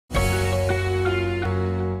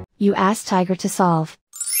You ask Tiger to solve.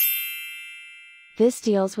 This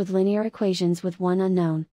deals with linear equations with one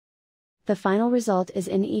unknown. The final result is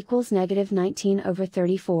n equals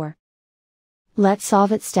 -19/34. Let's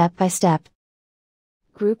solve it step by step.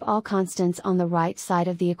 Group all constants on the right side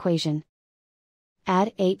of the equation.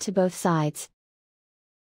 Add 8 to both sides.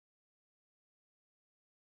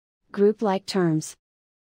 Group like terms.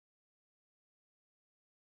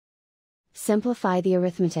 Simplify the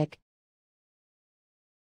arithmetic.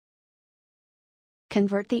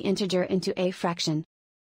 Convert the integer into a fraction.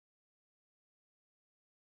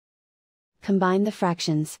 Combine the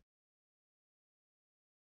fractions.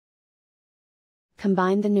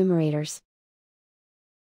 Combine the numerators.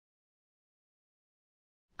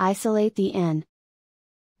 Isolate the n.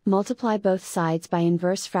 Multiply both sides by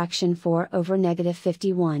inverse fraction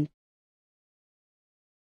 4/-51.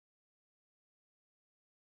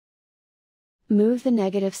 Move the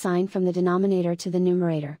negative sign from the denominator to the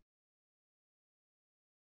numerator.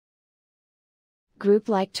 Group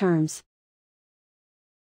like terms.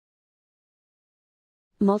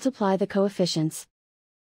 Multiply the coefficients.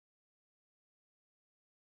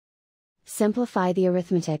 Simplify the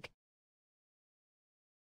arithmetic.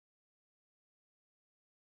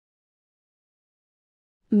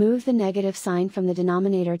 Move the negative sign from the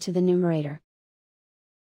denominator to the numerator.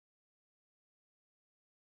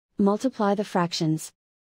 Multiply the fractions.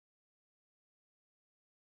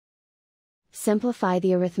 Simplify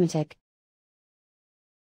the arithmetic.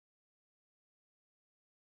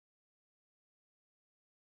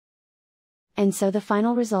 And so the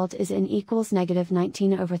final result is n equals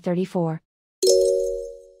 -19/34.